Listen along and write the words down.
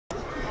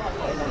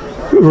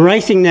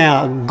Racing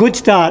now, good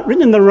start,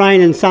 Written in the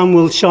Rain and Sun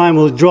Will Shine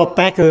will drop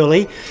back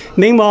early.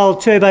 Meanwhile,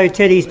 Turbo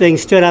Teddy's being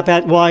stirred up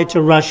out wide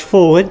to rush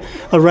forward.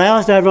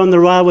 Aroused over on the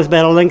rail was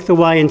about a length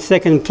away in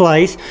second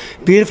place.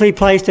 Beautifully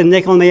placed and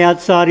neck on the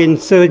outside in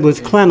third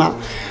was Clamour.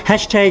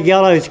 Hashtag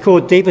Yellow's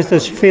caught deepest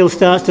as field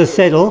starts to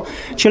settle.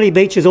 Chili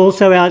Beach is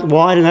also out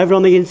wide and over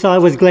on the inside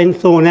was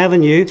Glenthorne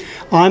Avenue.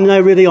 I'm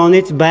No Really on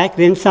its back,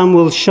 then Sun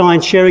Will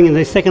Shine sharing in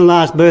the second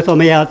last berth on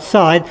the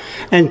outside,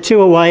 and two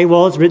away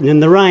was Written in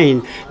the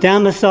Rain.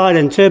 Down the side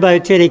and Turbo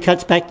Teddy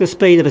cuts back the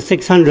speed of a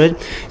 600,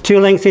 2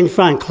 lengths in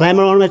front,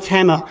 Clamour on its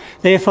hammer,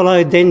 there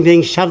followed then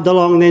being shoved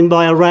along then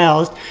by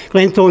Aroused,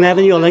 Glenthorne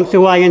Avenue a length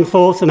away in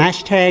fourth and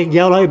Hashtag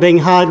Yellow being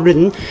hard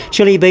ridden.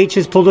 Chili Beach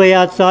is pulled way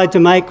outside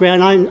to make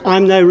ground.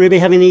 I'm No Ruby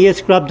having the ear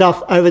scrubbed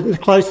off over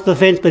close to the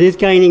fence but is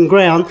gaining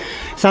ground.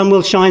 Sun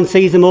Will Shine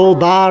sees them all,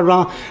 bar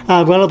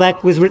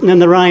Wellerback was Written in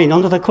the Rain.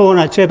 Onto the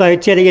corner, Turbo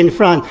Teddy in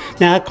front.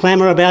 Now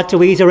Clamour about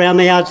to ease around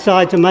the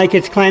outside to make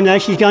its claim. No,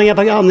 she's going up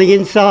on the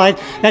inside.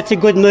 That's a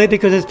good move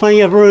because there's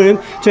plenty of room.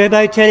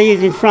 Turbo Teddy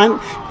is in front.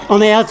 On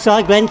the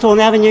outside, Glenthorne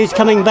Avenue's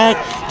coming back.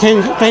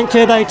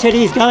 Turbo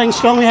Teddy is going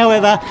strongly,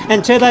 however,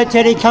 and Turbo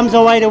Teddy comes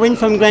away to win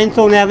from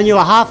Glenthorne Avenue.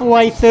 A half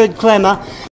away third, Clamour.